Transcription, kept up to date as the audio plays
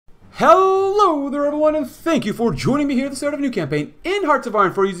Hello there everyone, and thank you for joining me here at the start of a new campaign in Hearts of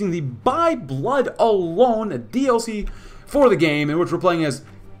Iron 4 using the By Blood Alone DLC for the game, in which we're playing as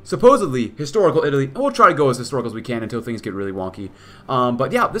supposedly historical Italy, and we'll try to go as historical as we can until things get really wonky.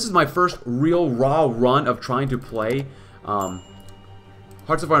 But yeah, this is my first real raw run of trying to play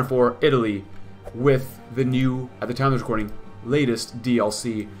Hearts of Iron 4 Italy with the new, at the time of this recording, latest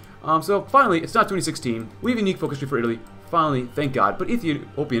DLC. So finally, it's not 2016, we have a unique focus tree for Italy. Finally, thank God, but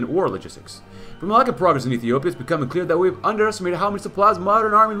Ethiopian war logistics. From the lack of progress in Ethiopia, it's becoming clear that we've underestimated how much supplies the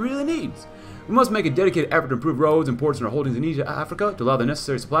modern army really needs. We must make a dedicated effort to improve roads and ports in our holdings in East Africa to allow the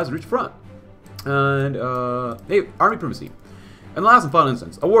necessary supplies to reach the front. And, hey, army primacy. In the last and final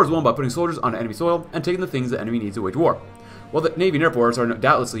instance, a war is won by putting soldiers on enemy soil and taking the things the enemy needs to wage war. While the Navy and Air Force are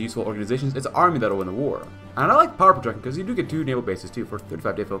doubtlessly useful organizations, it's the army that'll win the war. And I like power projection because you do get 2 naval bases too for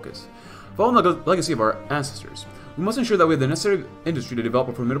 35-day focus. Following the legacy of our ancestors, we must ensure that we have the necessary industry to develop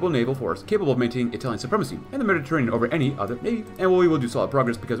a formidable naval force capable of maintaining Italian supremacy in the Mediterranean over any other navy. And we will do solid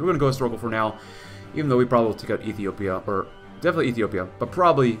progress because we're going to go historical for now, even though we probably will take out Ethiopia, or definitely Ethiopia, but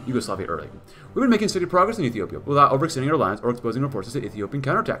probably Yugoslavia early. We've been making steady progress in Ethiopia without overextending our lines or exposing our forces to Ethiopian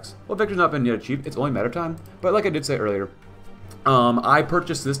counterattacks. While victory's not been yet achieved, it's only a matter of time. But like I did say earlier, I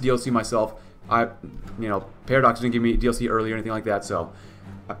purchased this DLC myself. Paradox didn't give me DLC early or anything like that, so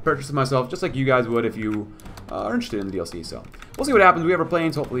I purchased it myself, just like you guys would if you are interested in the DLC. So we'll see what happens. We have our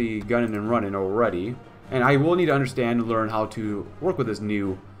planes hopefully gunning and running already, and I will need to understand and learn how to work with this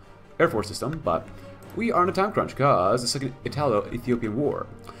new Air Force system, but we are in a time crunch because the Second Italo-Ethiopian War.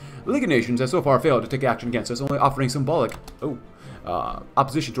 The League of Nations has so far failed to take action against us, only offering symbolic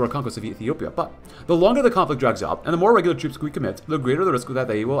opposition to our conquest of Ethiopia. But the longer the conflict drags out, and the more regular troops we commit, the greater the risk that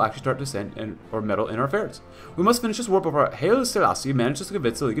they will actually start to send or meddle in our affairs. We must finish this war before Haile Selassie manages to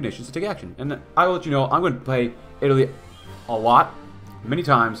convince the League of Nations to take action. And I will let you know, I'm going to play Italy a lot, many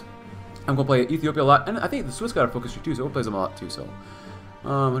times. I'm going to play Ethiopia a lot, and I think the Swiss got a focus tree too, so we'll play them a lot too. So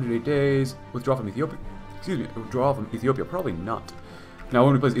 108 days, withdraw from Ethiopia. Excuse me, withdraw from Ethiopia, probably not. Now,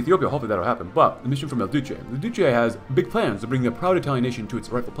 when we play Ethiopia, hopefully that'll happen. But the mission from El Duce. The Duce has big plans to bring the proud Italian nation to its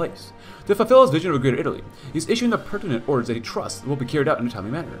rightful place. To fulfill his vision of a greater Italy, he's issuing the pertinent orders that he trusts will be carried out in a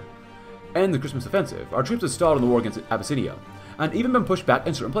timely manner. And the Christmas offensive. Our troops have stalled in the war against Abyssinia, and even been pushed back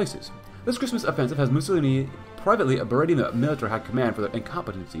in certain places. This Christmas offensive has Mussolini privately berating the military high command for their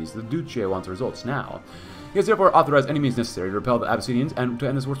incompetencies. The Duce wants results now. He has therefore authorized any means necessary to repel the Abyssinians and to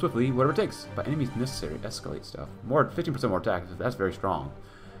end this war swiftly, whatever it takes. By any means necessary, escalate stuff. 15% more attack, that's very strong.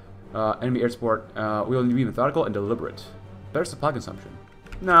 Enemy air support, we will need to be methodical and deliberate. Better supply consumption.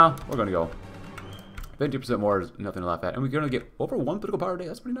 Nah, we're going to go. 50% more is nothing to laugh at. And we're going to get over 1 political power a day.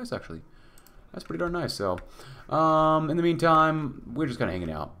 That's pretty nice, actually. That's pretty darn nice. So, in the meantime, we're just kind of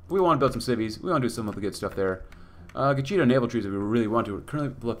hanging out. We want to build some cities. We want to do some of the good stuff there. Gachita naval trees if we really want to. We're currently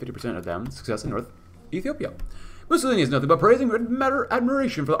below 50% of them. Success in North Ethiopia. Mussolini has nothing but praising and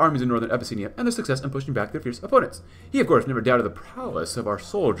admiration for the armies in northern Abyssinia and their success in pushing back their fierce opponents. He, of course, never doubted the prowess of our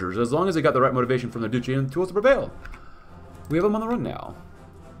soldiers as long as they got the right motivation from the Duce and tools to prevail. We have them on the run now.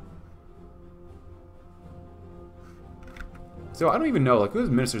 So I don't even know who his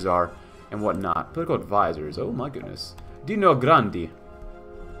ministers are and whatnot. Political advisors. Oh my goodness. Dino Grandi.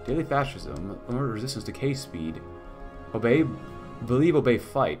 Daily fascism. Resistance to K-speed. Obey, believe, obey,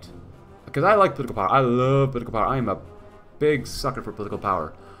 fight. Because I like political power. I love political power. I am a big sucker for political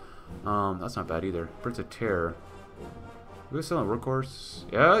power. That's not bad either. Prince of Terror. Do we still have a workhorse?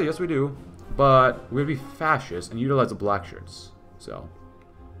 Yeah, yes we do. But we'd be fascist and utilize the black shirts. So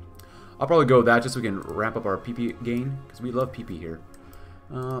I'll probably go with that just so we can ramp up our PP gain. Because we love PP here.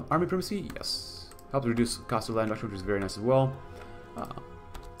 Army primacy? Yes. Helps reduce cost of land reduction, which is very nice as well.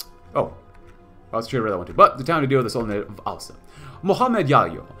 I was sure to read that one too. But the time to deal with the Sultanate of Alsa. Mohammed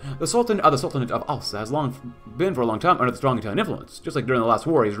Yayo, the Sultan of the Sultanate of Alsa, has been for a long time under the strong Italian influence. Just like during the last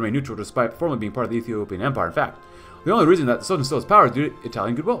war, he's remained neutral despite formally being part of the Ethiopian Empire. In fact, the only reason that the Sultan still has power is due to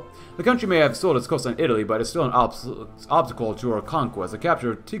Italian goodwill. The country may have sold its coastline Italy, but it's still an obstacle to our conquest. The capture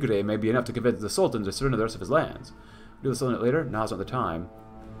of Tigray may be enough to convince the Sultan to surrender the rest of his lands. Do the Sultanate later? Now's not the time.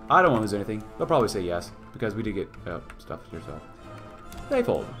 I don't want to lose anything. They'll probably say yes, because we did get stuff here, so they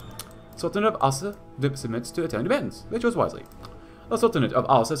fold. Sultanate of Alsa submits to Italian demands. They chose wisely. The Sultanate of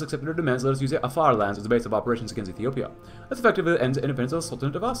Alsa has accepted our demands. Let us use Afar lands as the base of operations against Ethiopia. This effectively ends the independence of the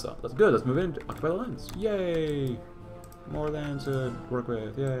Sultanate of Alsa. That's good. Let's move in and occupy the lands. Yay! More lands to work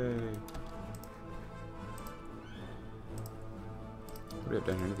with. Yay! What do we have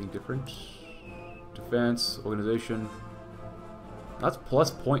done here? Anything different? Defense, organization. That's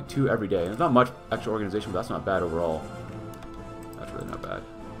plus 0.2 every day. There's not much extra organization, but that's not bad overall. That's really not bad.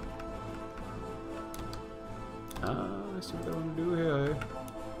 Let's see what I want to do here.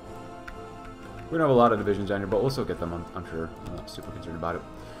 We don't have a lot of divisions down here, but we'll still get them, I'm sure. I'm not super concerned about it.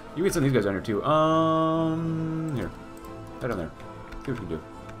 You get some of these guys down here, too. Here. Head down there. See what you can do.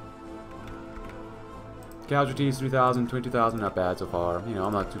 Casualties, 3,000, 22,000, not bad so far. You know,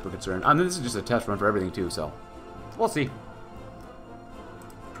 I'm not super concerned. I mean, this is just a test run for everything, too, so we'll see.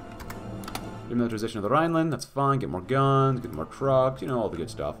 Demilitarization of the Rhineland, that's fine. Get more guns, get more trucks, you know, all the good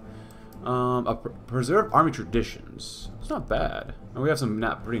stuff. Preserve army traditions. It's not bad. And we have some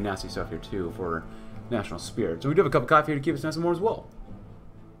pretty nasty stuff here, too, for national spirit. So we do have a cup of coffee here to keep us nice and warm as well.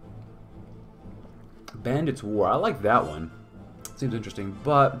 Bandits War. I like that one. Seems interesting,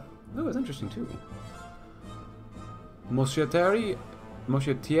 but oh, it's interesting too. Moschettieri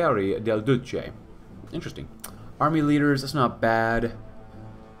del Duce. Interesting. Army leaders. That's not bad.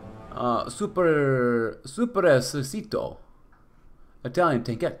 Super Esercito. Italian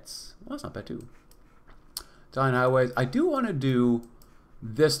tankettes. Well, that's not bad too. Italian highways. I do want to do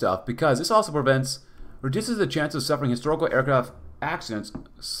this stuff because this also reduces the chance of suffering historical aircraft accidents,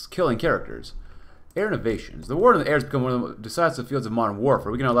 killing characters. Air innovations. The war in the air has become one of the decisive fields of modern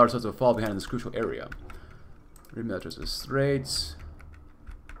warfare. We can allow ourselves to fall behind in this crucial area. Remilitarize the Straits.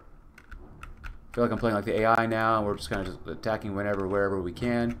 I feel like I'm playing like the AI now, and we're just kind of just attacking whenever, wherever we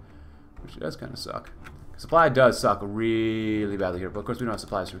can, which does kind of suck. Supply does suck really badly here, but of course we don't have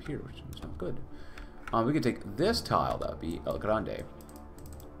supplies through here, which is not good. We can take this tile, that would be El Grande.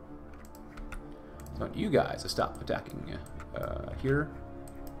 So I want you guys to stop attacking here.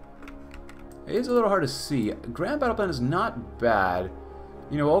 It is a little hard to see. Grand Battle Plan is not bad.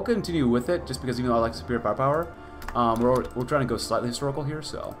 You know, I'll continue with it just because even though I like superior firepower, we're trying to go slightly historical here,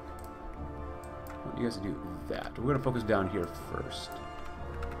 so I want you guys to do that. We're going to focus down here first.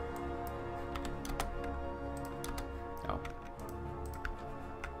 Oh.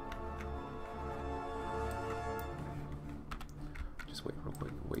 Just wait real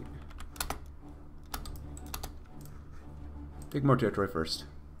quick. Wait. Take more territory first.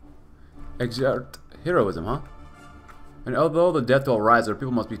 Exert heroism, huh? And although the death will rise, our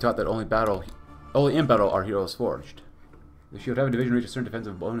people must be taught that only in battle are heroes forged. They should have a division reach a certain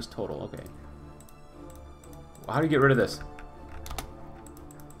defensive bonus total. Okay. Well, how do you get rid of this?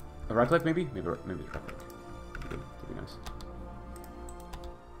 A right click, maybe? Maybe it's right click. That'd be good. That'd be nice.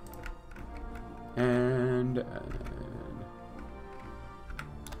 And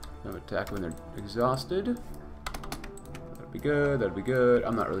no attack when they're exhausted. That'd be good. That'd be good.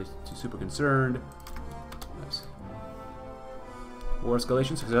 I'm not really too super concerned. Nice. War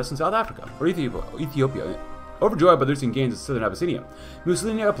escalation success in South Africa, or Ethiopia. Overjoyed by the recent gains in southern Abyssinia,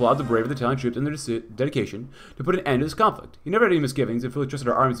 Mussolini applauds the bravery of the Italian troops and their dedication to put an end to this conflict. He never had any misgivings and fully trusted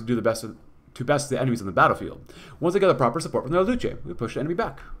our armies to do the best to best the enemies on the battlefield. Once they got the proper support from the El Duce, we pushed the enemy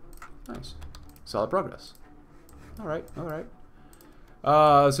back. Nice. Solid progress. Alright, alright.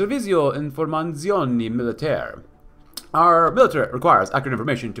 Servizio Informazioni Militare. Our military requires accurate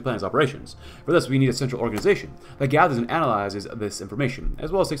information to plan its operations. For this, we need a central organization that gathers and analyzes this information, as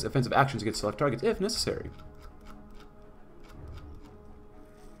well as takes offensive actions against select targets if necessary.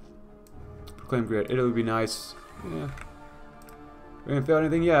 Proclaim Great Italy would be nice. Yeah. We haven't failed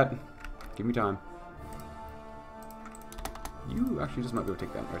anything yet. Give me time. You actually just might be able to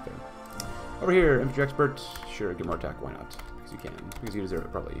take that right there. Over here, infantry expert. Sure, get more attack. Why not? Because you can. Because you deserve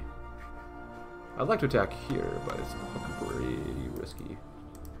it, probably. I'd like to attack here, but it's pretty risky.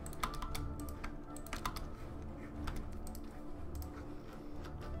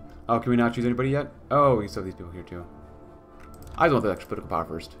 Oh, can we not choose anybody yet? Oh, we still have these people here too. I just want the extra political power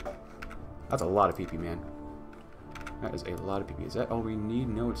first. That's a lot of PP, man. That is a lot of PP. Is that all we need?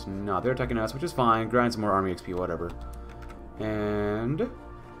 No, it's not. They're attacking us, which is fine. Grind some more army XP, whatever. And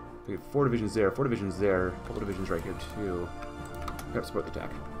we have 4 divisions there, 4 divisions there, a couple divisions right here too. We have to support the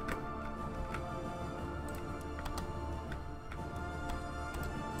attack.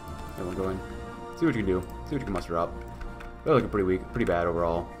 Everyone go in. See what you can do. See what you can muster up. They're looking pretty weak, pretty bad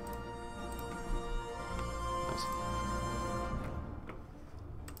overall. Nice.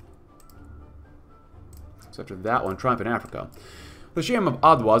 So after that one, Triumph in Africa. The shame of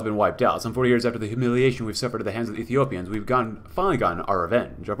Adwa has been wiped out. Some 40 years after the humiliation we've suffered at the hands of the Ethiopians, we've finally gotten our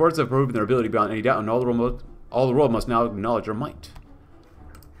revenge. Reports have proven their ability beyond any doubt, and all the world must now acknowledge our might.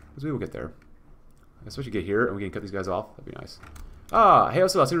 Because we will get there. Especially get here, and we can cut these guys off. That'd be nice. Haile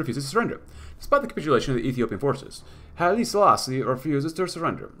Selassie refuses to surrender. Despite the capitulation of the Ethiopian forces, Haile Selassie refuses to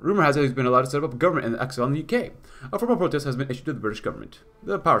surrender. Rumor has it he's been allowed to set up a government in exile in the UK. A formal protest has been issued to the British government.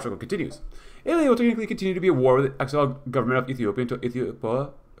 The power struggle continues. Italy will technically continue to be at war with the exiled government of Ethiopia until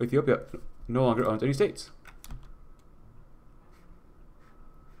Ethiopia no longer owns any states.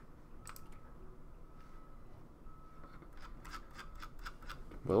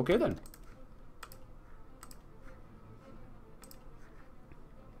 Well, okay then.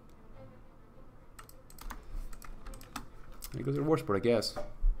 It goes to war support, I guess.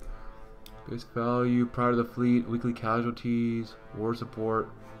 Base value, prior to the fleet, weekly casualties, war support.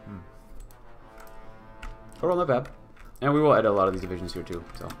 Overall, not bad. And we will edit a lot of these divisions here too,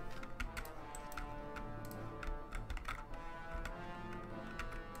 so.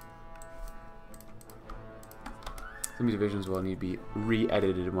 Some of these divisions will need to be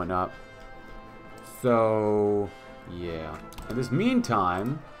re-edited and whatnot. So, yeah. In this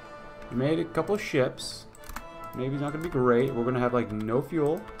meantime, we made a couple of ships. Navy's not going to be great. We're going to have, like, no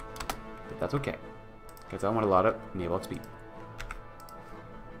fuel. But that's okay. Because I want a lot of naval XP.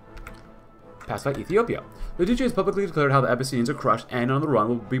 Pacify Ethiopia. The Duce has publicly declared how the Abyssinians are crushed and on the run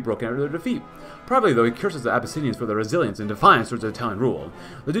will be broken after their defeat. Privately, though, he curses the Abyssinians for their resilience and defiance towards their Italian rule.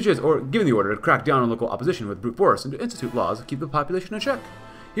 The Duce has given the order to crack down on local opposition with brute force and to institute laws to keep the population in check.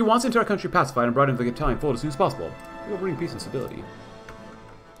 He wants the entire country pacified and brought into the Italian fold as soon as possible. He will bring peace and stability.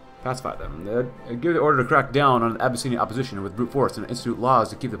 Pacify them. Give the order to crack down on the Abyssinian opposition with brute force and institute laws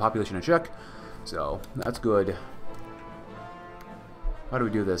to keep the population in check. So, that's good. How do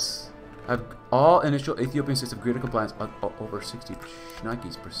we do this? Have all initial Ethiopian states of greater compliance over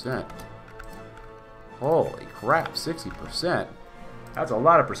 60%. Holy crap, 60%. That's a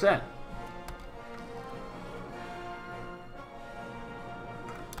lot of percent.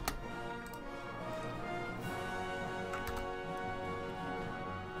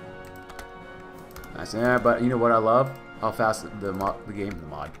 Nice. Yeah, but you know what I love? How fast the mod.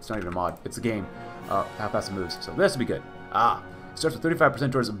 It's not even a mod. It's a game. How fast it moves. So this will be good. Ah. Starts with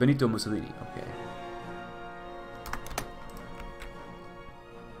 35% towards Benito Mussolini. Okay.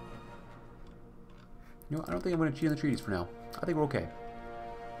 You know, I don't think I'm going to cheat on the treaties for now. I think we're okay.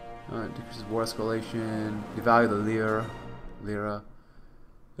 Decreases war escalation. Devalue the lira.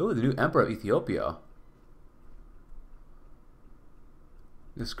 Oh, the new emperor of Ethiopia.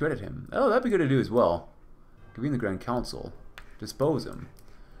 Discredit him. Oh, that'd be good to do as well. Convene the Grand Council. Dispose him.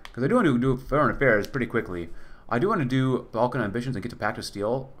 Because I do want to do foreign affairs pretty quickly. I do want to do Balkan ambitions and get to Pact of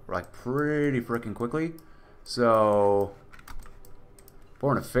Steel, like, pretty freaking quickly. So,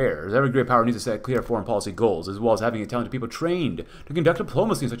 foreign affairs. Every great power needs to set clear foreign policy goals, as well as having talented people trained to conduct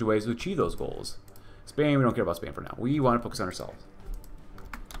diplomacy in such a way as to achieve those goals. Spain, we don't care about Spain for now. We want to focus on ourselves.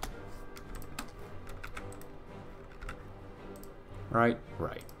 Right.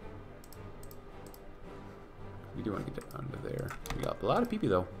 We do want to get under there. We got a lot of PP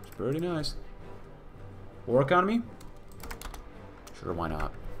though. It's pretty nice. War economy? Sure, why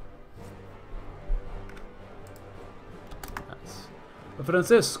not? Nice.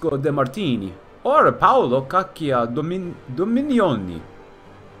 Francesco De Martini or Paolo Cacchia Dominioni.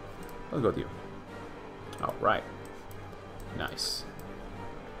 I'll go with you. Alright. Nice.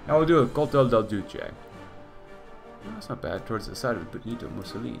 Now we'll do a Coltel del Duce. That's not bad. Towards the side of Benito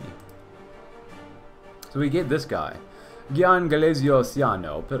Mussolini. So we get this guy. Gian Galesio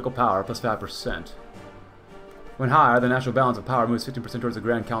Siano. Political power plus 5%. When higher, the national balance of power moves 15% towards the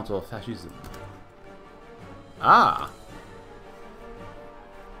Grand Council of Fascism. Ah!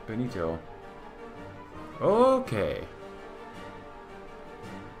 Benito. Okay.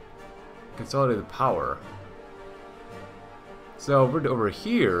 Consolidated power. So we're over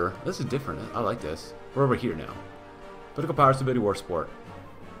here. This is different. I like this. We're over here now. Political power, stability, war support.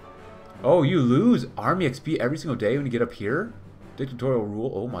 Oh, you lose army XP every single day when you get up here? Dictatorial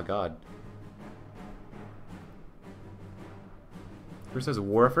rule? Oh my god. First has a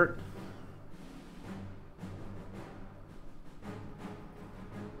war effort.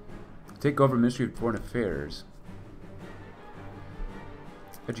 Take over Ministry of Foreign Affairs.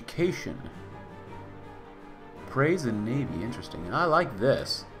 Education. Praise the Navy. Interesting. And I like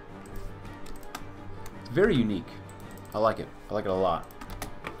this. It's very unique. I like it. I like it a lot.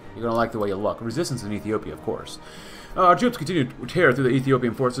 You're going to like the way you look. Resistance in Ethiopia, of course. Our troops continue to tear through the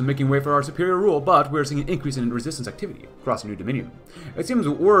Ethiopian forces, making way for our superior rule, but we're seeing an increase in resistance activity across the new dominion. It seems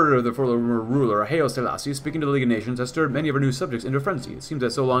word of the former ruler, Haile Selassie, speaking to the League of Nations, has stirred many of our new subjects into frenzy. It seems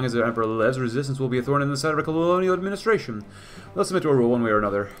that so long as the emperor lives, resistance will be a thorn in the side of our colonial administration. Let's submit to a rule one way or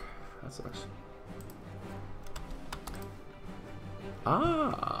another. That sucks.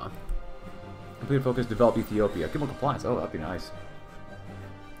 Ah. Complete focus, develop Ethiopia. Give them compliance. Oh, that'd be nice.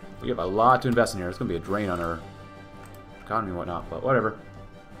 We have a lot to invest in here. It's going to be a drain on our economy and whatnot, but whatever.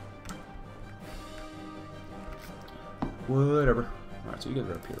 Whatever. Alright, so you guys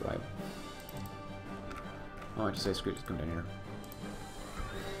are up here, right? Oh, I just say screw it, just come down here.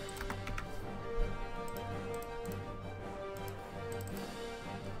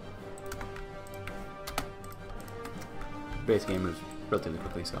 Base game moves relatively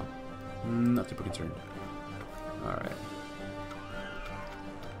quickly, so not super concerned. Alright.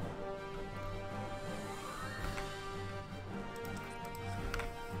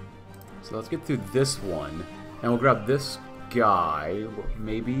 So let's get through this one. And we'll grab this guy,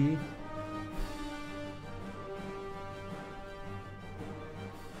 maybe.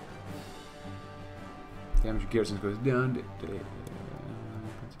 Damage garrisons goes down.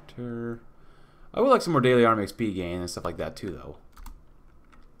 Terror. I would like some more daily army XP gain and stuff like that too, though.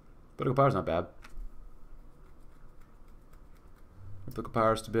 Political power's not bad. Political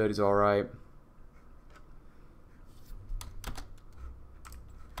power stability's alright.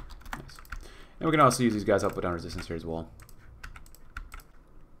 Nice. And we can also use these guys to help put down resistance here as well.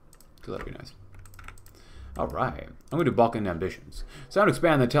 So that'll be nice. Alright, I'm going to do Balkan ambitions. So I'm going to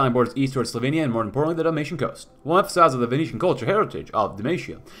expand the Italian borders east towards Slovenia and more importantly the Dalmatian coast. We'll emphasize the Venetian culture heritage of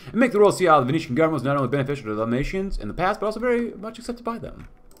Dalmatia and make the royal sea of the Venetian government was not only beneficial to the Dalmatians in the past but also very much accepted by them.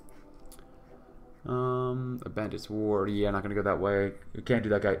 A bandits war, yeah, not going to go that way. We can't do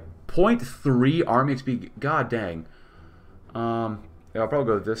that guy. 0.3 army XP, god dang. Yeah, I'll probably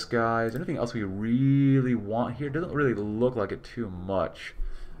go with this guy. Is there anything else we really want here? Doesn't really look like it too much.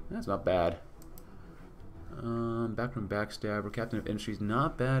 That's not bad. Backroom backstabber, captain of industries,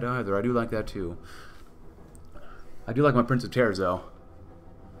 not bad either. I do like that too. I do like my Prince of Terrors though.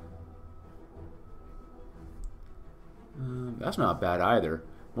 That's not bad either.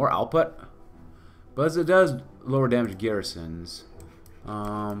 More output, but it does lower damage garrisons.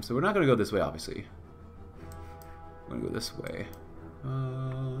 So we're not gonna go this way, obviously. We're gonna go this way.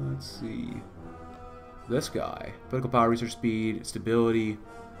 Let's see. This guy, political power, research speed, stability.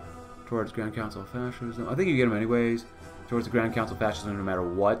 Towards Grand Council of Fascism. I think you get them anyways. Towards the Grand Council of Fascism no matter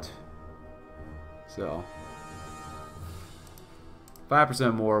what. So.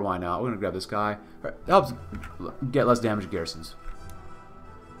 5% more, why not? We're going to grab this guy. Right, helps get less damage garrisons.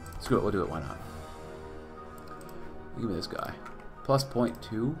 Screw it, we'll do it, why not? Give me this guy. Plus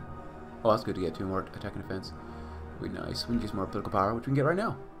 0.2. Oh, that's good to get 2 more attack and defense. Would be nice. We can use more political power, which we can get right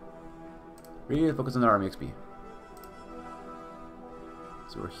now. Really focus on the army XP.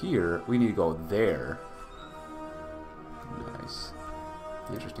 So we're here. We need to go there. Nice.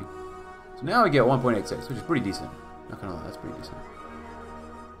 Interesting. So now we get 1.86, which is pretty decent. Not gonna lie, that's pretty decent.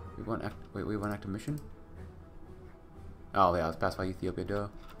 We want wait, we want active mission? Oh yeah, let's pacify Ethiopia, duh.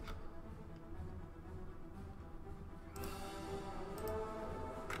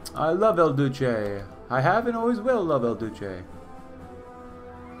 I love El Duce. I have and always will love El Duce.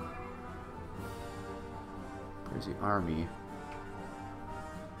 Where's the army?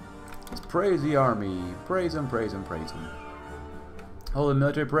 Let's praise the army. Praise him, praise him, praise him. Hold a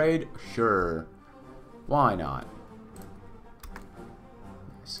military parade? Sure. Why not?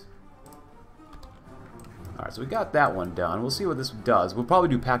 Nice. Alright, so we got that one done. We'll see what this does. We'll probably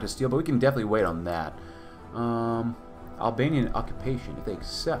do Pact of Steel, but we can definitely wait on that. Albanian occupation, if they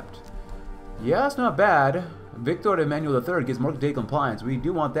accept. Yeah, that's not bad. Victor Emmanuel III gives more day compliance. We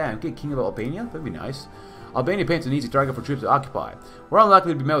do want that. Okay, King of Albania? That'd be nice. Albania paints an easy target for troops to occupy. We're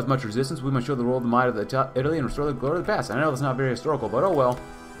unlikely to be met with much resistance. We must show the role of the might of Italy and restore the glory of the past. I know that's not very historical, but oh well.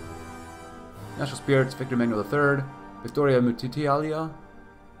 National spirits, Victor Emmanuel III, Victoria Mutitialia,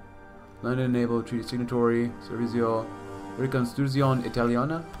 London Naval Treaty Signatory, Servizio Ricostruzione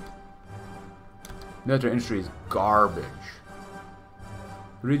Italiana. Military industries, garbage.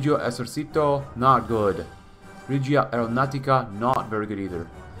 Regio Esercito, not good. Regia Aeronautica, not very good either.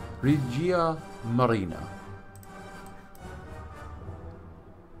 Regia Marina.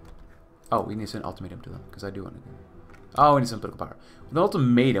 Oh, we need to send an ultimatum to them, because I do want to. Oh, we need some political power. With an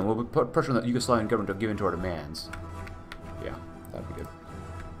ultimatum, we'll put pressure on the Yugoslavian government to give in to our demands. Yeah, that'd be good.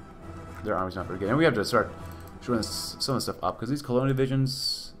 Their army's not very good. And we have to start showing some of the stuff up, because these colonial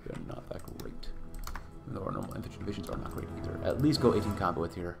divisions, they're not that great. Even though our normal infantry divisions are not great either. At least go 18 combat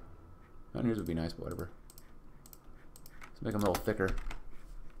with here. Mountaineers would be nice, but whatever. Let's make them a little thicker.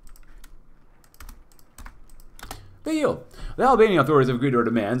 They yield. The Albanian authorities have agreed to our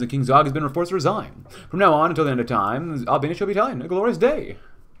demands, and King Zog has been forced to resign. From now on, until the end of time, Albania shall be Italian. A glorious day.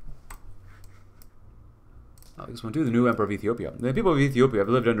 I like this one too, the new Emperor of Ethiopia. The people of Ethiopia have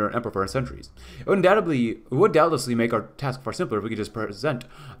lived under an emperor for centuries. It would doubtlessly make our task far simpler if we could just present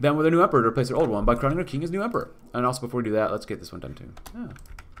them with a new emperor to replace their old one by crowning their king as new emperor. And also, before we do that, let's get this one done too. Yeah.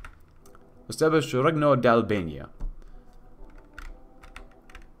 Establish Regno d'Albania.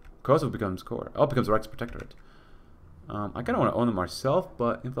 Kosovo becomes core. Oh, it becomes the Rex Protectorate. I kind of want to own them myself,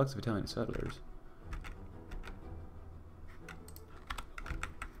 but influx of Italian settlers.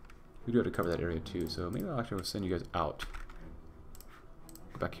 We do have to cover that area too, so maybe I'll actually send you guys out.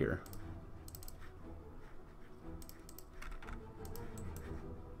 Go back here.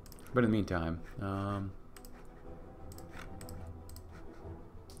 But in the meantime,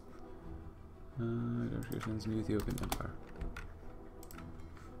 new Ethiopian Empire.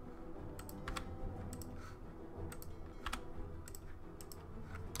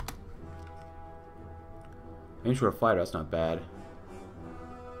 Inshore fighter, that's not bad.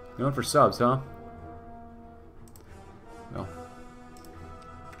 Going for subs, huh? No.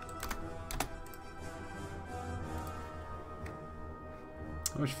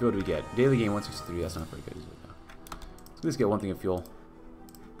 How much fuel do we get? Daily gain 163, that's not very good, is it? No. Let's at least get one thing of fuel.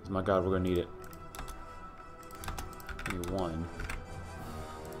 Because my god, we're gonna need it. Need one.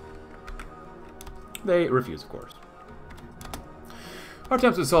 They refuse, of course. Our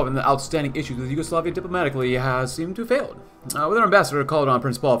attempts to solve the outstanding issues with Yugoslavia diplomatically has seemed to have failed. With our ambassador called on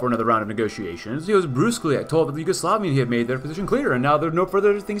Prince Paul for another round of negotiations, he was brusquely told that the Yugoslavians had made their position clear, and now there are no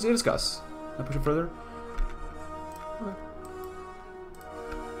further things to discuss. Can I push it further? Okay.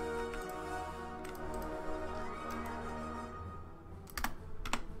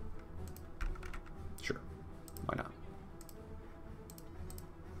 Sure. Why not?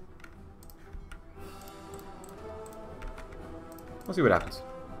 We'll see what happens.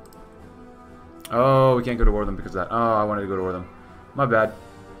 Oh, we can't go to war with them because of that. Oh, I wanted to go to war with them. My bad.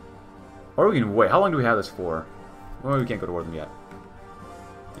 Or we can wait. How long do we have this for? Well, we can't go to war with them yet.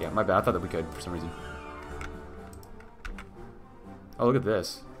 Yeah, my bad. I thought that we could for some reason. Oh, look at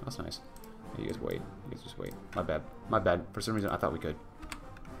this. That's nice. You guys wait. You guys just wait. My bad. My bad. For some reason, I thought we could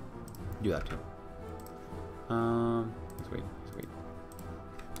do that too. Let's wait. Let's wait.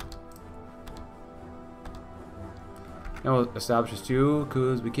 Now we'll establish this too,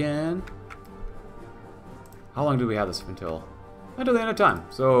 because we can. How long do we have this until? Until the end of time.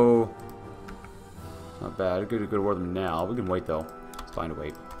 So, it's not bad. Good to go to war with them now. We can wait though. It's fine to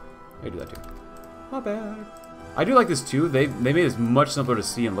wait. I do that too. Not bad. I do like this too. They made this much simpler to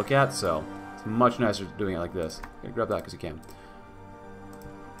see and look at, so it's much nicer doing it like this. Okay, grab that because you can.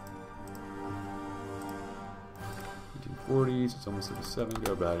 1840s. It's almost 57.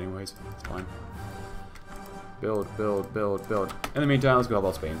 Go bad anyways. It's fine. Build, build, build, build. In the meantime, let's go help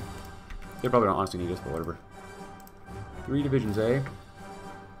out Spain. They probably don't honestly need us, but whatever. 3 divisions, eh?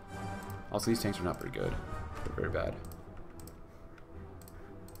 Also, these tanks are not very good. They're very bad.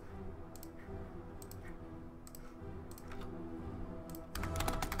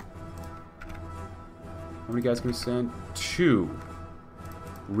 How many guys can we send? 2.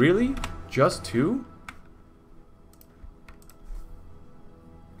 Really? Just 2?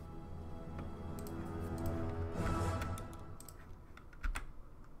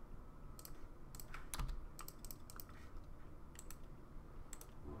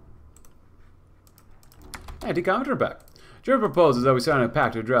 Anti-Comintern Pact. Germany proposes that we sign a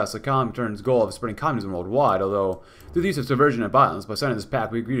pact to address the Comintern's goal of spreading communism worldwide, although through the use of subversion and violence. By signing this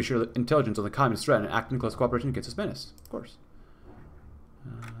pact, we agree to share intelligence on the communist threat and act in close cooperation against its menace. Of course.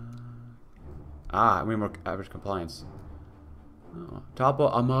 We need more average compliance. Oh. Topple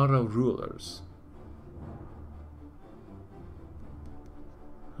Amara rulers.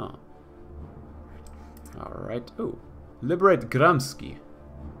 Huh. Alright. Oh. Liberate Gramsci.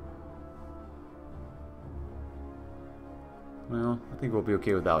 Well, I think we'll be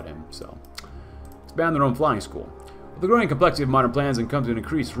okay without him, so. Expand their own flying school. With the growing complexity of modern plans and comes an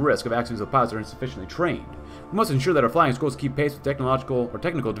increased risk of accidents of pilots that are insufficiently trained. We must ensure that our flying schools keep pace with technological or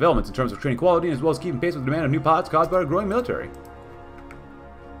technical developments in terms of training quality, as well as keeping pace with the demand of new pilots caused by our growing military.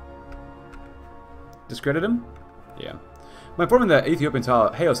 Discredit him? Yeah. By informing that Ethiopian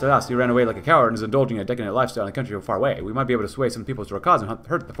Haile Selassie ran away like a coward and is indulging in a decadent lifestyle in a country far away, we might be able to sway some people to our cause and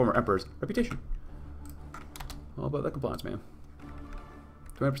hurt the former emperor's reputation. All about that compliance, man.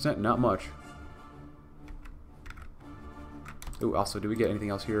 20%, not much. Ooh, also, do we get anything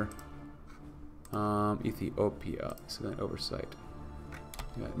else here? Ethiopia. Civilian oversight.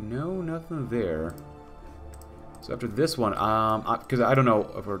 Yeah, no, nothing there. So after this one, because I don't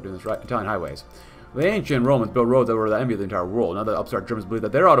know if we're doing this right, Italian highways. The ancient Romans built roads that were the envy of the entire world. Now the upstart Germans believe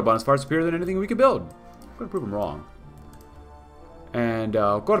that their Autobahn is far superior than anything we can build. I'm going to prove them wrong. And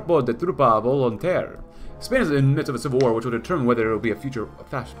Corpo de Trupa Volontaire. Spain is in the midst of a civil war which will determine whether it will be a future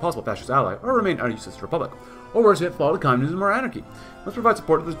possible fascist ally or remain a useless republic, or worse yet, fall to communism or anarchy. Let's provide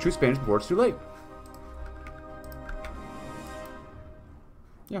support to the true Spanish before it's too late.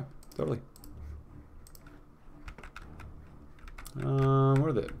 Yeah, totally. Where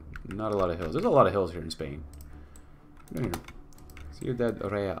are the... Not a lot of hills. There's a lot of hills here in Spain. Come here. Ciudad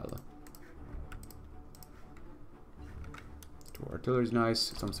Real. Artillery's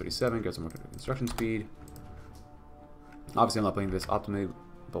nice. It's almost 37. Got some more construction speed. Obviously, I'm not playing this optimally,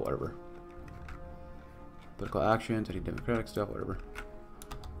 but whatever. Political action, anti-democratic stuff, whatever.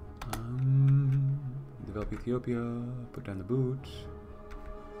 Develop Ethiopia. Put down the boots.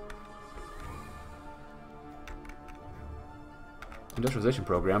 Industrialization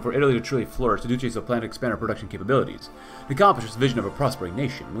program. For Italy to truly flourish, the Duce is a plan to expand our production capabilities. To accomplish this vision of a prospering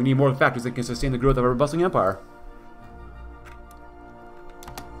nation, we need more factors that can sustain the growth of our bustling empire.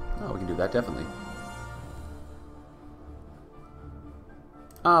 that, definitely.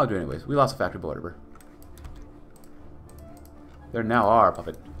 I'll do it anyways. We lost a factory, but whatever. They're now our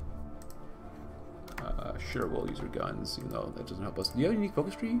puppet. Sure, we'll use our guns, even though that doesn't help us. Do you have a unique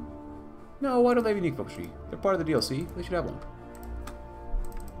focus tree? No, why don't they have a unique focus tree? They're part of the DLC. They should have one.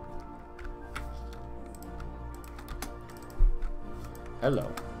 Hello.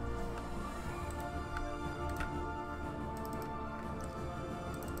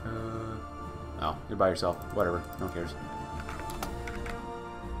 Oh, you're by yourself. Whatever. No one cares.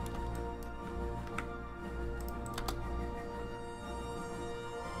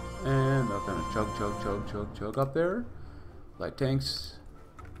 And they're gonna chug up there. Light tanks.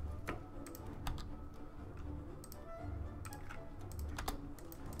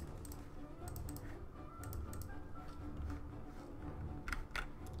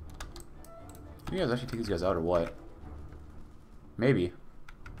 You guys actually take these guys out or what? Maybe.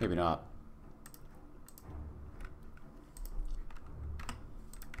 Maybe not.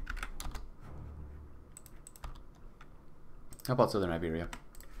 How about Southern Iberia?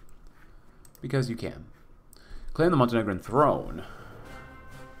 Because you can. Claim the Montenegrin throne.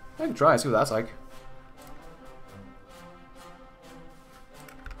 I can try, see what that's like.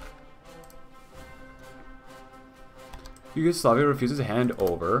 Yugoslavia refuses to hand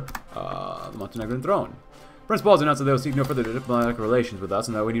over the Montenegrin throne. Prince Paul has announced that they will seek no further diplomatic relations with us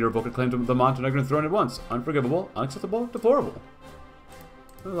and that we need to revoke a claim to the Montenegrin throne at once. Unforgivable, unacceptable, deplorable.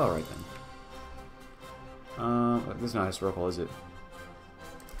 Well, alright then. This is not historical, is it?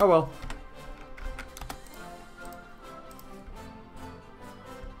 Oh well.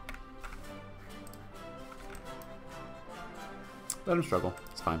 Let him struggle.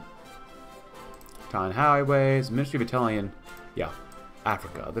 It's fine. Italian highways, Ministry of Italian, yeah,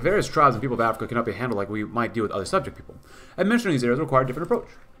 Africa. The various tribes and people of Africa cannot be handled like we might deal with other subject people. Administering these areas require a different approach.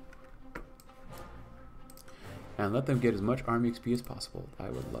 And let them get as much army XP as possible. I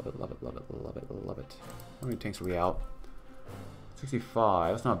would love it, love it, love it, love it, love it. How many tanks are we out?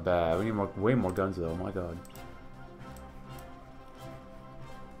 65. That's not bad. We need more, way more guns though. My God.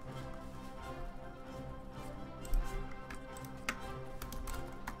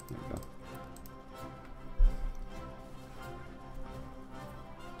 There we go.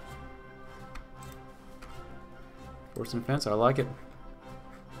 Force and defense. I like it.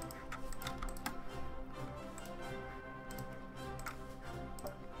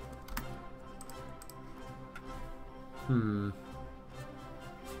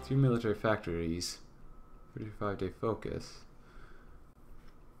 Two military factories. 35-day focus.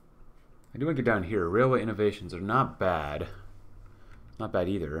 I do want to get down here. Railway innovations are not bad. Not bad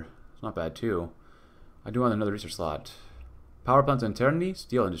either. It's not bad too. I do want another research slot. Power plants internally,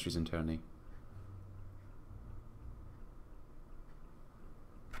 steel industries internally.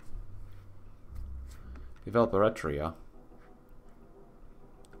 Develop Eritrea.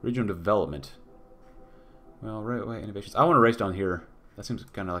 Regional development. Well, railway innovations. I want to race down here. That seems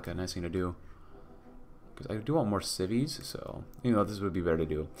kind of like a nice thing to do. Because I do want more cities, so you know this would be better to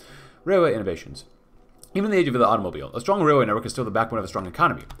do. Railway innovations. Even in the age of the automobile, a strong railway network is still the backbone of a strong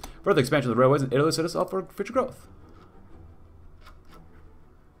economy. Further expansion of the railways in Italy set us up for future growth.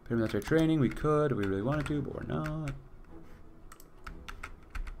 Military training, we could if we really wanted to, but we're not.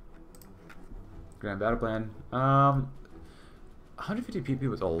 Grand battle plan. 150 PP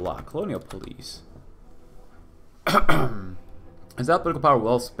was a lot. Colonial police. Is that political power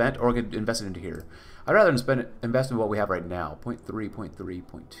well spent or get invested into here? I'd rather invest in what we have right now. 0.3, 0.3,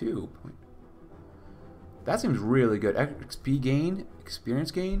 0.2. That seems really good. XP gain,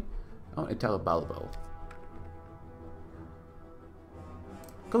 experience gain. Oh, Italo Balbo.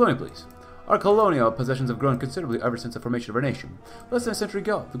 Colonial police. Our colonial possessions have grown considerably ever since the formation of our nation. Less than a century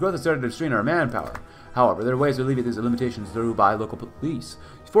ago, the growth has started to strain our manpower. However, there are ways to alleviate these limitations through by local police.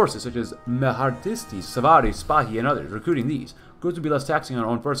 Forces such as Mehartistis, Savari, Spahi, and others, recruiting these. Goods would be less taxing on our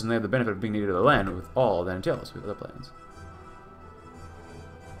own forces, and they have the benefit of being native to the land with all that entails. We have other plans.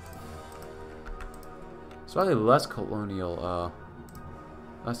 Slightly less colonial,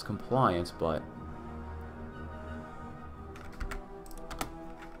 less compliance, but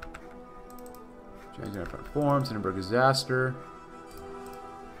changing our front forms, Hindenburg disaster.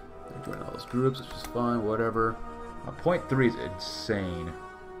 They're joining all those groups, which is fine, whatever. 0.3 is insane.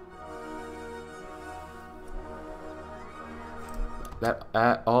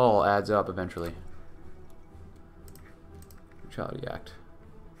 That all adds up eventually. Neutrality Act.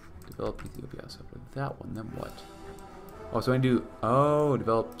 Develop Ethiopia. So for that one, then what? Oh, so I can do... Oh,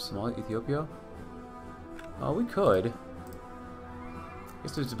 develop Somalia, Ethiopia? Oh, we could. I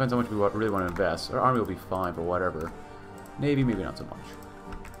guess it just depends how much we really want to invest. Our army will be fine for whatever. Navy, maybe not so much.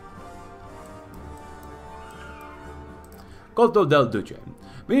 Colto del Duce.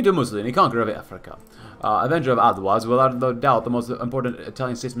 Benito Mussolini, conqueror of Africa. Avenger of Adwas, without no doubt the most important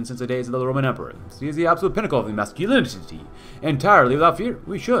Italian statesman since the days of the Roman emperors. He is the absolute pinnacle of the masculinity. Entirely without fear.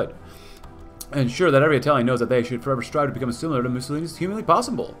 We should. Ensure that every Italian knows that they should forever strive to become as similar to Mussolini as humanly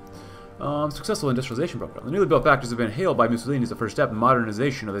possible. Successful industrialization program. The newly built factories have been hailed by Mussolini as the first step in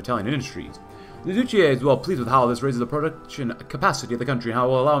modernization of the Italian industries. The Duce is well pleased with how this raises the production capacity of the country and how it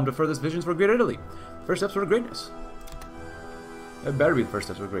will allow him to further his visions for Great Italy. First steps toward greatness. It better be the first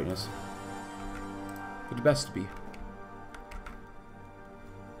steps toward greatness. It's best to be.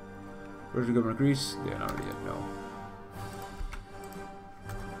 Where's the government of Greece? Yeah, not really yet, no.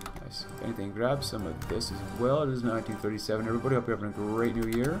 Nice. If anything, grab some of this as well. It is 1937. Everybody, hope you're having a great new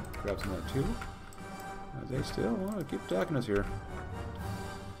year. Grab some of that too. They still want to keep attacking us here.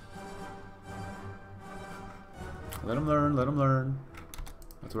 Let them learn, let them learn.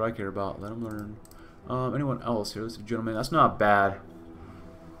 That's what I care about, let them learn. Anyone else here? This is a gentleman. That's not bad.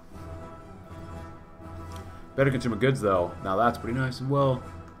 Better consumer goods, though. Now that's pretty nice as well.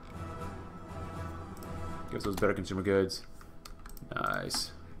 Give us those better consumer goods.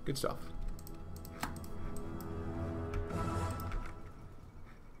 Nice. Good stuff.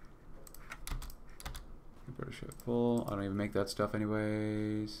 Ship full. I don't even make that stuff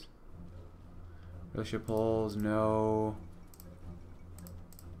anyways. Ship holes, no.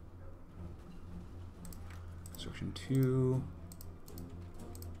 Construction 2.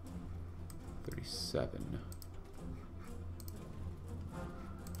 37.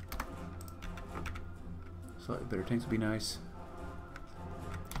 Slightly better tanks would be nice.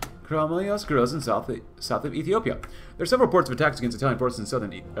 Kromelios grows in south of Ethiopia. There are several reports of attacks against Italian forces in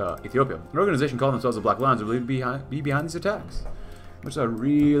southern Ethiopia. An organization calling themselves the Black Lions are believed to be behind these attacks. Which I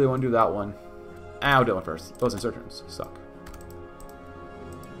really want to do that one. I'll do it first. Those insurgents suck.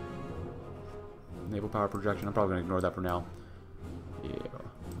 Naval power projection. I'm probably going to ignore that for now. Yeah.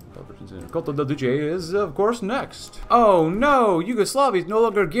 Colto del Duce is, of course, next. Oh no! Yugoslavia is no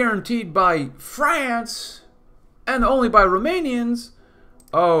longer guaranteed by France! And only by Romanians!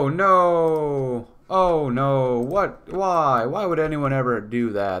 Oh no! Oh no! What? Why? Why would anyone ever do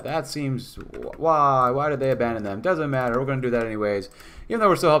that? That seems... Why? Why did they abandon them? Doesn't matter. We're going to do that anyways. Even though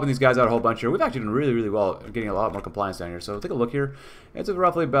we're still helping these guys out a whole bunch here, we've actually done really, really well getting a lot more compliance down here. So take a look here. It's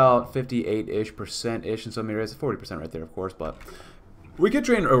roughly about 58-ish% in some areas. 40% right there, of course, but... We could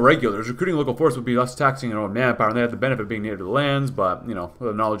train irregulars. Recruiting local force would be less taxing our own manpower, and they have the benefit of being native to the lands, but, you know, with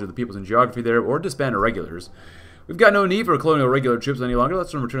the knowledge of the peoples and geography there, or disband irregulars. We've got no need for colonial regular troops any longer.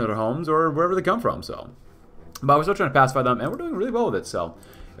 Let's them return to their homes or wherever they come from, so. But we're still trying to pacify them, and we're doing really well with it, so.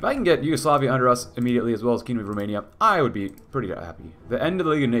 If I can get Yugoslavia under us immediately, as well as Kingdom of Romania, I would be pretty happy. The end of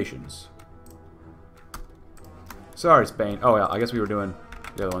the League of Nations. Sorry, Spain. Oh, yeah, I guess we were doing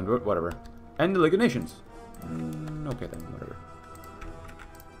the other one. Whatever. End of the League of Nations. Okay, then. Whatever.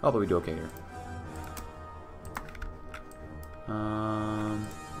 Hopefully we do okay here. I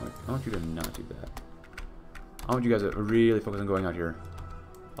want you to not do that. I want you guys to really focus on going out here.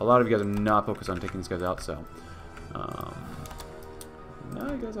 A lot of you guys are not focused on taking these guys out, so...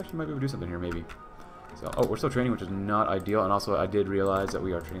 no, you guys actually might be able to do something here, maybe. So, oh, we're still training, which is not ideal, and also I did realize that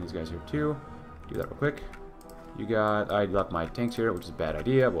we are training these guys here, too. Do that real quick. I left my tanks here, which is a bad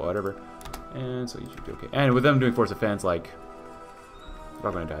idea, but whatever. And so you should do okay. And with them doing force defense, like...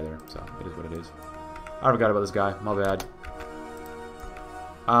 They're not going to die there, so it is what it is. I forgot about this guy. My bad.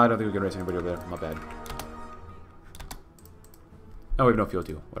 I don't think we can race anybody over there. My bad. Oh, we have no fuel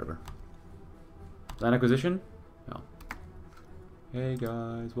too. Whatever. Land acquisition? No. Hey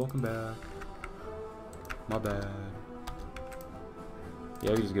guys, welcome back. My bad.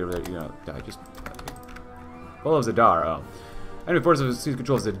 Yeah, you just get over there. You know, die. Just. Well, of Zadar. Oh. Enemy forces seized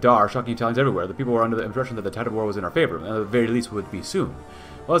control of Zadar, shocking Italians everywhere. The people were under the impression that the tide of war was in our favor, and at the very least would be soon.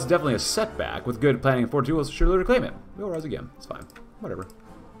 Well, it's definitely a setback. With good planning and fortitude, we'll surely reclaim it. We'll rise again. It's fine. Whatever.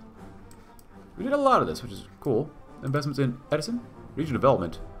 We did a lot of this, which is cool. Investments in Edison? Region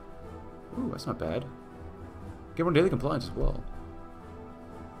development. Ooh, that's not bad. Get more daily compliance as well.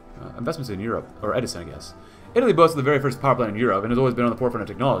 Investments in Europe, or Edison, I guess. Italy boasts the very first power plant in Europe and has always been on the forefront of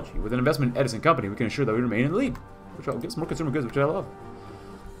technology. With an investment in Edison Company, we can ensure that we remain in the lead. Which will give us more consumer goods, which I love.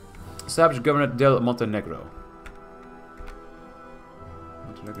 Established Government del Montenegro.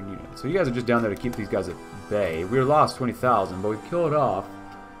 Montenegro Union. So you guys are just down there to keep these guys at bay. We lost 20,000, but we've killed off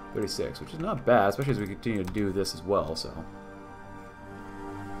 36, which is not bad, especially as we continue to do this as well, so.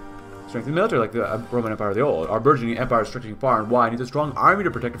 Strength in the military, like the Roman Empire of the old. Our burgeoning empire stretching far and wide needs a strong army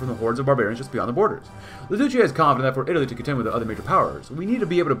to protect it from the hordes of barbarians just beyond the borders. The Duce is confident that for Italy to contend with the other major powers, we need to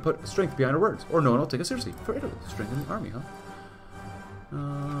be able to put strength behind our words, or no one will take us seriously. For Italy, strengthen the army, huh?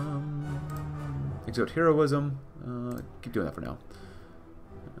 Exert heroism. Keep doing that for now.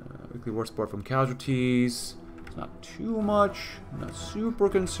 Weekly war support from casualties. It's not too much. I'm not super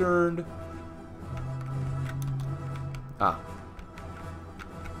concerned. At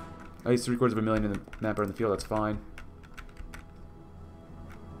least 750,000 in the map or in the field. That's fine.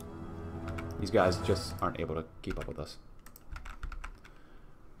 These guys just aren't able to keep up with us.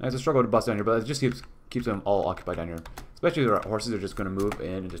 And it's a struggle to bust down here, but it just keeps them all occupied down here. Especially if our horses are just going to move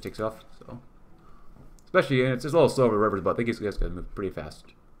in and just take off. So, especially, and it's just a little slow over the rivers, but I think these guys can move pretty fast.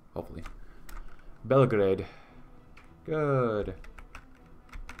 Hopefully. Belgrade. Good.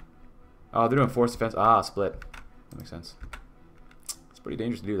 Oh, they're doing force defense. Ah, split. That makes sense. It's pretty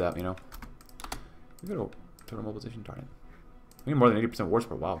dangerous to do that, you know. We got a total mobilization target. We need more than 80% war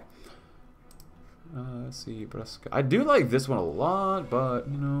support. Wow. Let's see, Bresca. I do like this one a lot, but,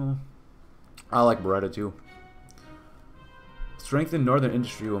 you know, I like Beretta too. Strengthen northern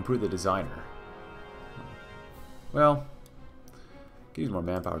industry will improve the designer. Well, could use more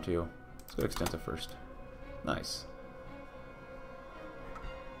manpower too. Let's go extensive first. Nice.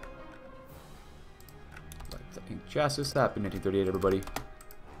 Chassis, that in 1938, everybody.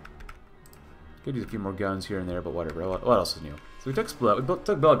 Could use a few more guns here and there, but whatever. What else is new? So we took Split, we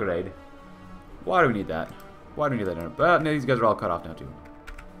took Belgrade. Why do we need that? Why do we need that? But no, these guys are all cut off now, too.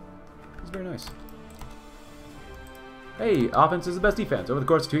 It's very nice. Hey, offense is the best defense. Over the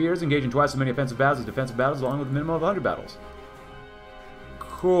course of 2 years, engage in twice as many offensive battles as defensive battles, along with a minimum of 100 battles.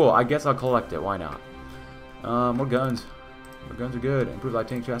 Cool. I guess I'll collect it. Why not? More guns. More guns are good. Improve light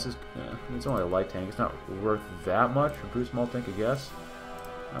tank chassis. It's only a light tank. It's not worth that much. Improve small tank, I guess.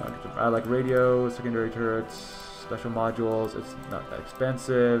 I like radios, secondary turrets, special modules. It's not that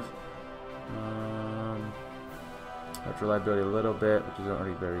expensive. Hurts reliability a little bit, which is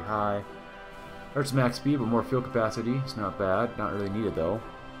already very high. Hurts max speed, but more fuel capacity. It's not bad. Not really needed, though.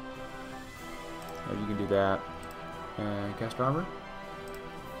 Maybe you can do that. And cast armor.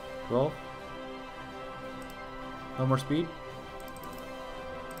 12. No more speed.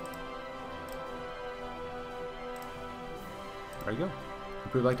 There you go.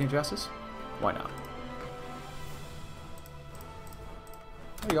 Improve light tank chassis. Why not?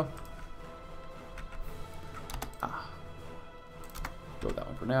 There you go. Go with that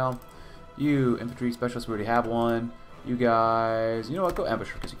one for now. You, infantry specialists, we already have one. You guys, you know what? Go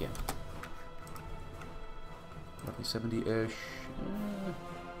ambush because you can. Roughly 70-ish.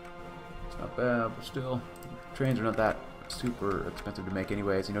 It's not bad, but still. Trains are not that super expensive to make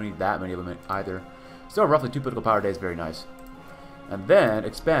anyways. You don't need that many of them either. Still, roughly 2 political power days, very nice. And then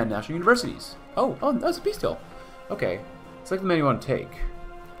expand national universities. Oh, that's a peace deal. Okay. Select the menu you want to take.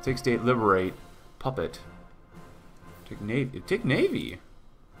 Take state, liberate, puppet. Take navy. Take navy.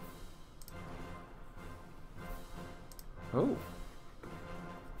 Oh.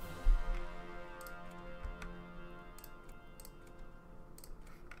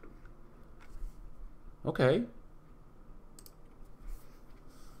 Okay.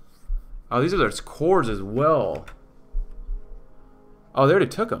 Oh, these are their cores as well. Oh, they already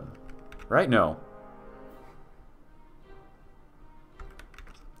took them. Right? No.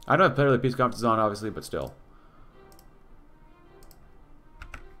 I don't have Player Peace Conferences on, obviously, but still.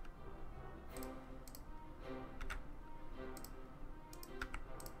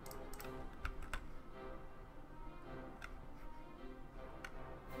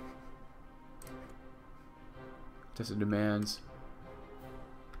 Tested demands.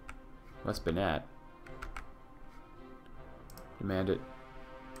 West Banat. Demand it.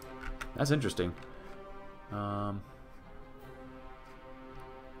 That's interesting.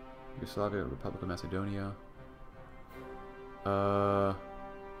 Yugoslavia, Republic of Macedonia. No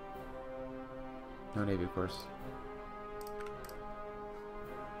navy, of course.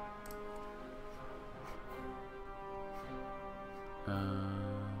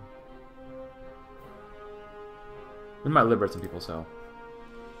 We might liberate some people, so.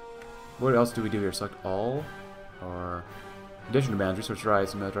 What else do we do here? Select all? Or addition demands, research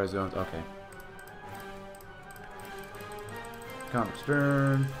rights, militarized zones. Okay. Conference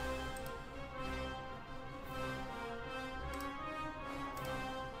stern.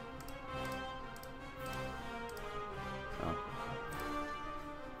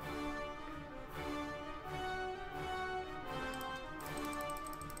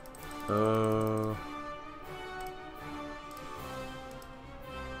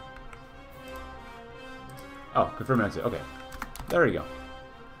 Oh, confirm exit. Okay. There you go.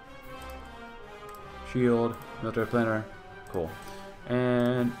 Shield, military planner. Cool.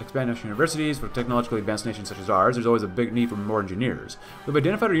 And expand national universities. For technologically advanced nations such as ours, there's always a big need for more engineers. We've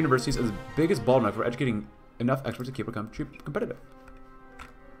identified our universities as the biggest bottleneck for educating enough experts to keep our country competitive.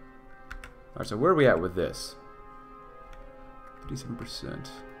 Alright, so where are we at with this? 57%. Do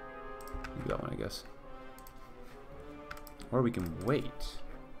that one, I guess. Or we can wait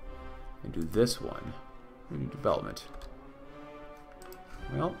and do this one. New development.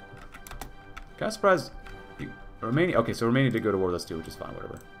 Well, kind of surprised. Romania. Okay, so Romania did go to war with us too, which is fine.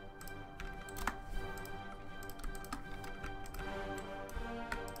 Whatever.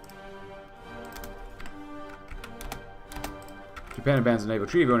 Japan abandons the naval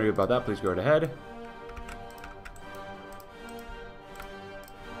treaty. If you want to read about that, please go right ahead.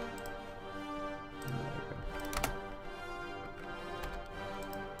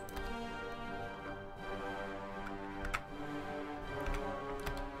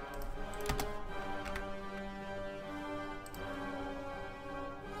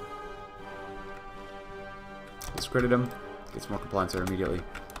 Discredit him. Get some more compliance there immediately.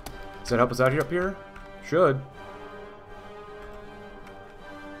 Does that help us out here? Up here? Should.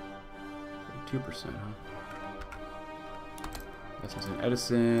 2%, huh? That's in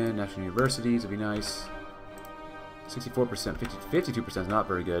Edison, National Universities would be nice. 64%, 52% is not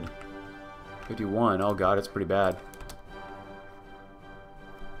very good. 51, oh god, it's pretty bad.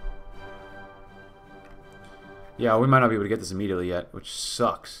 Yeah, we might not be able to get this immediately yet, which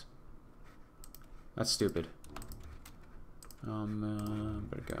sucks. That's stupid.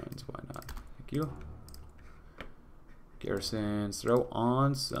 Better guns, why not? Thank you. Garrisons, throw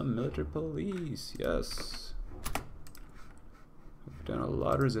on some military police, yes. We've done a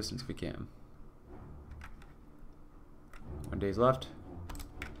lot of resistance if we can. 1 day's left.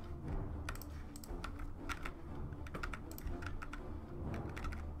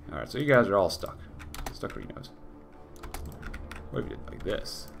 Alright, so you guys are all stuck. Stuck where he knows. What if we did like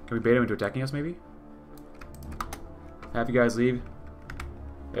this? Can we bait him into attacking us, maybe? Have you guys leave.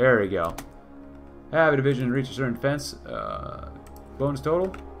 There we go. Have a division reach a certain fence. Bonus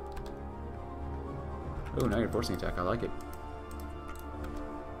total. Oh, now you're forcing attack. I like it.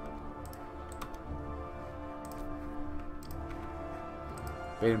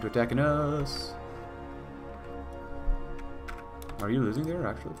 Bait him to attacking us. Are you losing there,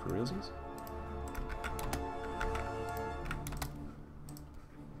 actually, for realsies?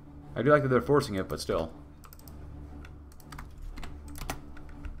 I do like that they're forcing it, but still.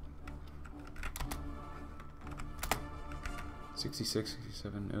 66,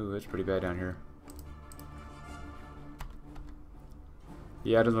 67. Oh, that's pretty bad down here.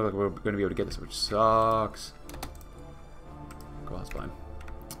 Yeah, it doesn't look like we're going to be able to get this, which sucks. Cool, that's fine.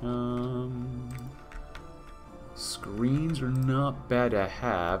 Screens are not bad to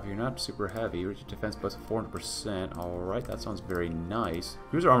have. You're not super heavy. Rigid defense plus 400%. Alright, that sounds very nice.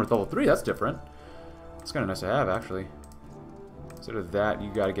 Cruiser armor level 3, that's different. It's kind of nice to have, actually. Instead of that,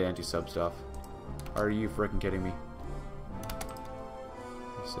 you gotta get anti-sub stuff. Are you freaking kidding me?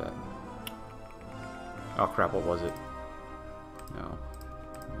 Set. Oh crap, what was it? No.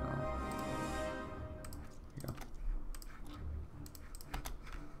 No. Here you go.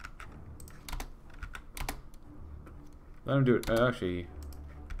 Let him do it. Actually.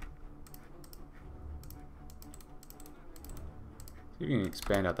 See if we can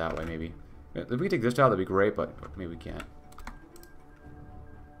expand out that way, maybe. If we take this tile, that'd be great, but maybe we can't.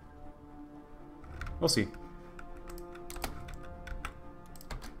 We'll see.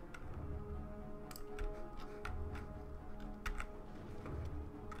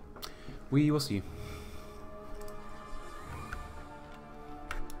 We will see.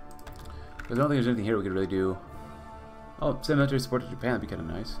 I don't think there's anything here we could really do. Oh, send military support to Japan, that'd be kind of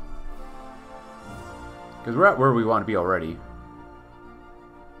nice. Because we're at where we want to be already.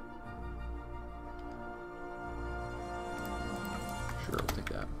 Sure, we'll take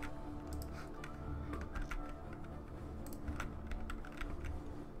that.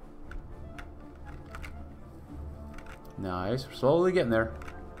 Nice, we're slowly getting there.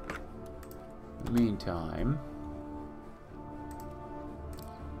 In the meantime,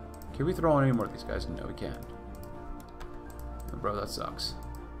 can we throw on any more of these guys? No, we can't. Oh, bro, that sucks.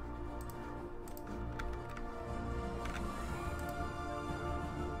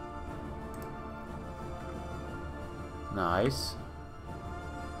 Nice.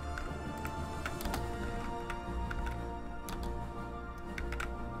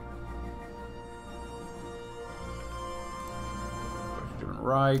 German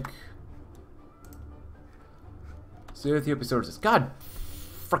Reich. So Ethiopian sources. God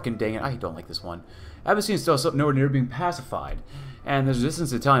frickin' dang it, I don't like this one. Abyssinia is still nowhere near being pacified, and the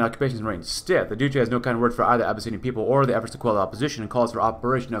resistance to Italian occupation remains stiff. The Duce has no kind of word for either Abyssinian people or the efforts to quell the opposition and calls for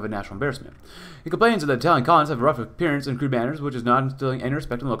operation of a national embarrassment. He complains that the Italian colonists have a rough appearance and crude manners, which is not instilling any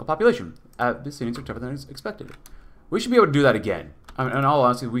respect in the local population. Abyssinians are tougher than is expected. We should be able to do that again. I mean, in all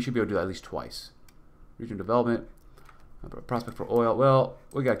honesty, we should be able to do that at least twice. Region development. Prospect for oil. Well,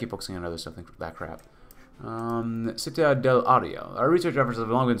 we gotta keep focusing on other stuff than that crap. Città del Aria. Our research efforts have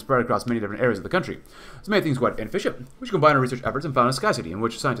long been spread across many different areas of the country. This made things quite inefficient. We should combine our research efforts and found a sky city in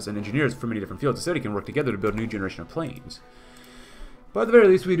which scientists and engineers from many different fields of the city can work together to build a new generation of planes. But at the very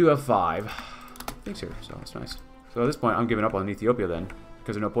least, we do have 5 things here, so that's nice. So at this point, I'm giving up on Ethiopia then,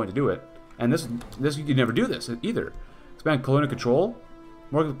 because there's no point to do it. And this you can never do this either. Expand colonial control,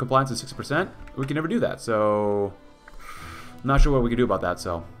 more compliance than 60%. We can never do that, so I'm not sure what we can do about that.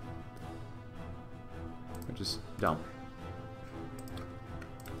 So which is dumb.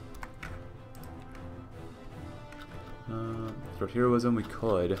 For heroism, we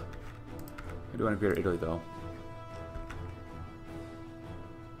could. I do want to create Italy though.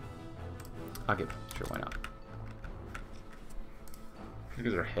 Okay, sure, why not?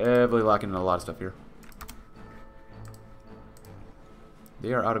 Because they're heavily lacking in a lot of stuff here.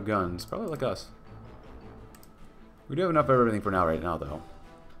 They are out of guns, probably like us. We do have enough of everything for now, right now, though.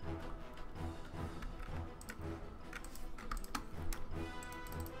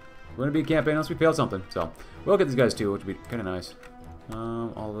 We're gonna be a campaign unless we fail something, so we'll get these guys too, which would be kind of nice.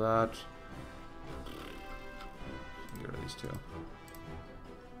 All that. Get rid of these two.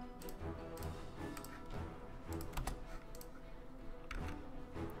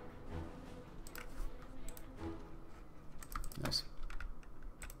 Nice.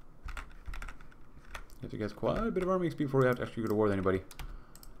 You have to get quite a bit of army XP before we have to actually go to war with anybody.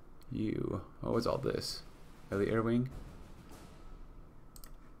 You. Oh, what's all this? Elite Air Wing?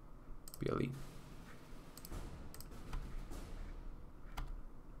 BLE.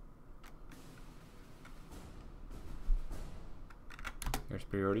 Air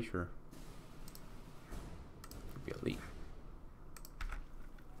superiority, sure. BLE.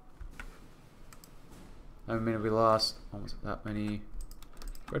 How many have we lost? Almost that many.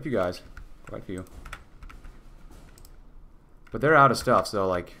 Quite a few guys. Quite a few. But they're out of stuff, so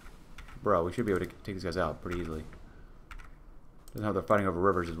like, bro, we should be able to take these guys out pretty easily. Doesn't have they're fighting over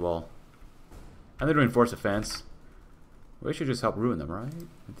rivers as well. And they're doing force defense. We should just help ruin them, right?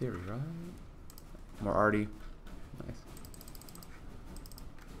 In theory, right? More arty. Nice.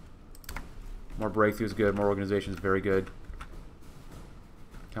 More breakthrough is good. More organization is very good.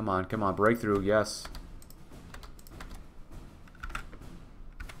 Come on, come on. Breakthrough, yes.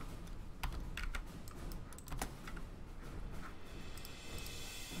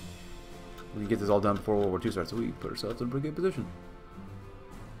 We can get this all done before World War II starts, so we put ourselves in a pretty good position.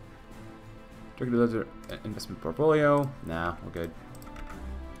 Turkey does their investment portfolio. Nah, we're good.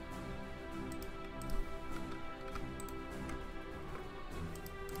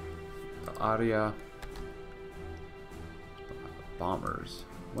 The Aria. Bombers.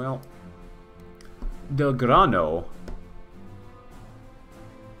 Well, Del Grano.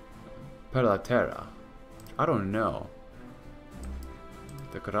 Per la Terra. I don't know.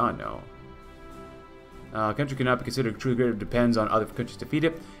 Del Grano. A country cannot be considered truly great if it depends on other countries to feed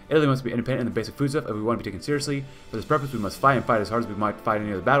it. Italy must be independent in the basic food stuff if we want to be taken seriously. For this purpose, we must fight and fight as hard as we might fight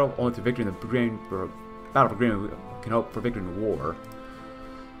any other battle. Only through victory in the battle for grain we can hope for victory in the war.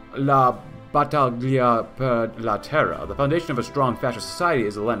 La battaglia per la terra. The foundation of a strong fascist society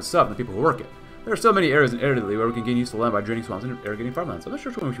is the land itself and the people who work it. There are so many areas in Italy where we can gain useful land by draining swamps and irrigating farmlands. I'm not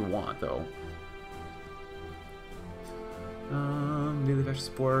sure which one we should want, though. Daily fascist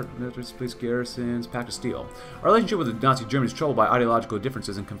support, military police garrisons, pact of steel. Our relationship with the Nazi Germany is troubled by ideological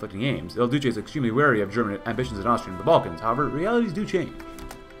differences and conflicting aims. Il Duce is extremely wary of German ambitions in Austria and the Balkans. However, realities do change.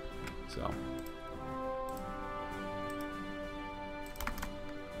 So.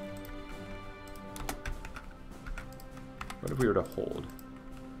 What if we were to hold?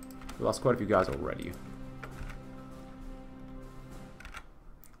 We lost quite a few guys already.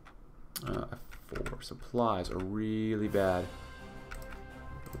 F4. Supplies are really bad.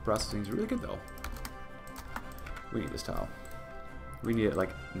 The processing is really good though. We need this tile. We need it like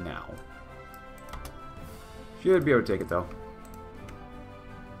now. Should be able to take it though.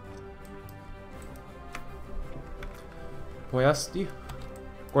 Poyasti?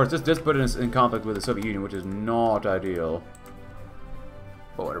 Of course, this put us in conflict with the Soviet Union, which is not ideal.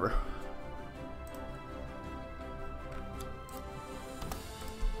 But whatever.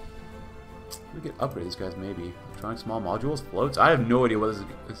 We could upgrade these guys, maybe. Electronic small modules, floats. I have no idea whether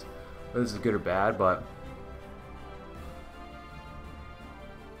this is good or bad, but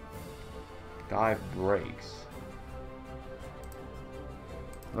dive brakes,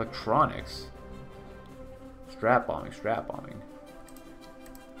 electronics, strap bombing.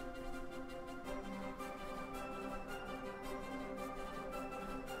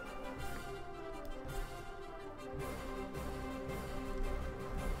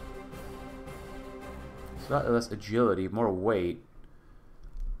 Slightly less agility, more weight.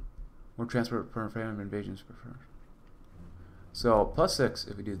 More transport per frame invasions preferred. So,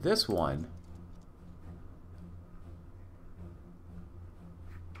 +6, if we do this one.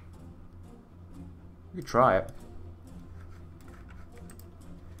 We could try it.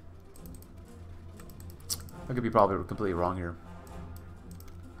 I could be probably completely wrong here.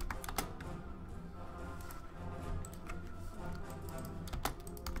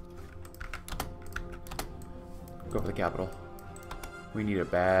 Go for the capital. We need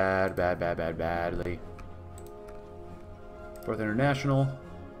it badly. 4th International.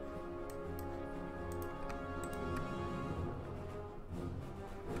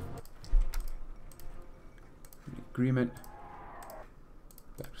 Agreement.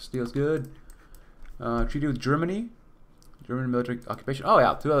 Back to steel's good. Treaty with Germany. German military occupation. Oh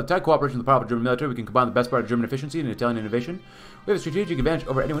yeah, through the tight cooperation with the powerful German military, we can combine the best part of German efficiency and Italian innovation. We have a strategic advantage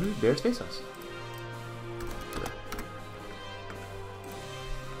over anyone who dares face us.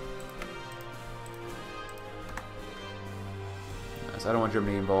 Nice. I don't want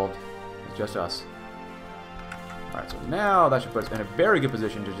Germany involved. It's just us. Alright, so now that should put us in a very good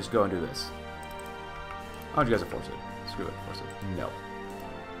position to just go and do this. I want you guys to force it. Screw it, force it. No.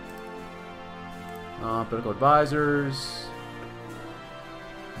 Political advisors.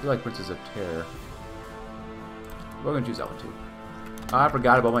 I feel like Princes of Terror. We're going to choose that one too. I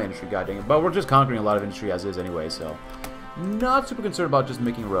forgot about my industry, god dang it. But we're just conquering a lot of industry as is anyway, so. Not super concerned about just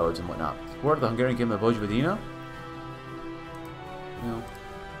making roads and whatnot. Support the Hungarian Kingdom of Vojvodina. You know,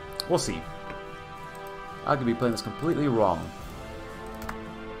 we'll see. I could be playing this completely wrong.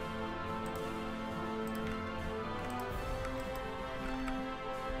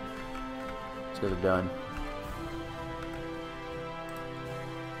 These guys are done.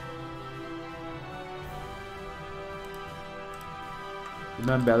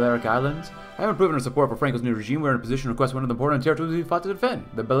 The Balearic Islands. Having proven our support for Franco's new regime, we are in a position to request one of the important territories we fought to defend,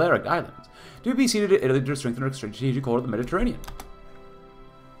 the Balearic Islands, to be ceded to Italy to strengthen our strategic hold of the Mediterranean.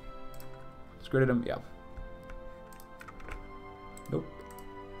 Discredit him, yeah. Nope.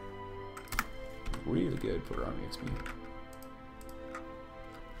 Really good for army XP.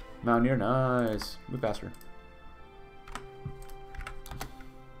 Mountaineer, nice. Move faster.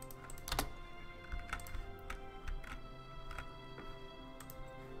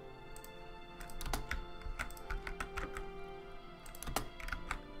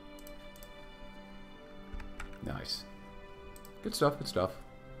 Nice. Good stuff, good stuff.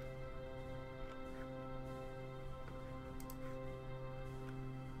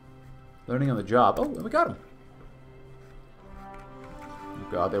 Learning on the job. Oh, we got him.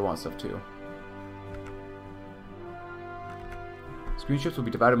 Oh god, they want stuff too. Screen ships will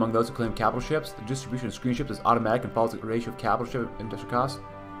be divided among those who claim capital ships. The distribution of screen ships is automatic and follows the ratio of capital ship and industrial cost.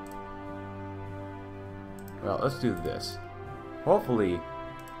 Well, let's do this. Hopefully,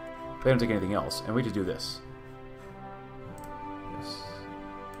 they don't take anything else, and we just do this. Yes.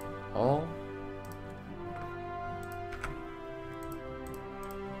 All.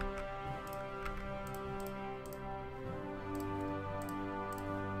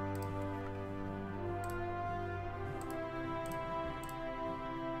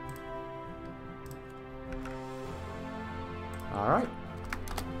 Alright.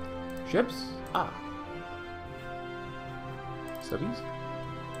 Ships? Ah. Subbies?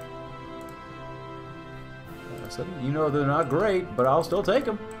 You know they're not great, but I'll still take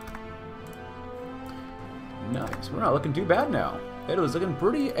them. Nice. We're not looking too bad now. Italy's looking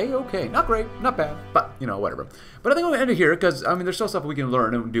pretty a-okay. Not great, not bad, but, you know, whatever. But I think I'm going to end it here, because, I mean, there's still stuff we can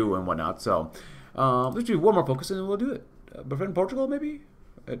learn and do and whatnot, so let's do one more focus and we'll do it. Befriend Portugal, maybe?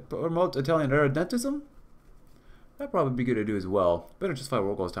 Promote Italian irredentism? That'd probably be good to do as well. Better just fight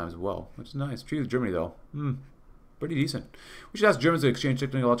world goals time as well, which is nice. Treaty with Germany, though. Pretty decent. We should ask Germans to exchange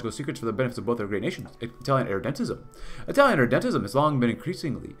technological secrets for the benefits of both their great nations. Italian irredentism. Italian irredentism has long been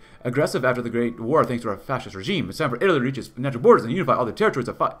increasingly aggressive after the Great War thanks to our fascist regime. It's time for Italy to reach its natural borders and unify all the territories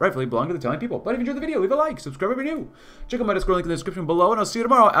that rightfully belong to the Italian people. But if you enjoyed the video, leave a like, subscribe if you're new. Check out my Discord link in the description below, and I'll see you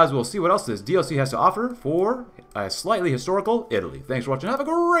tomorrow as we'll see what else this DLC has to offer for a slightly historical Italy. Thanks for watching. Have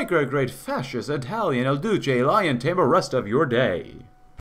a great fascist Italian El Duce lion tamer rest of your day.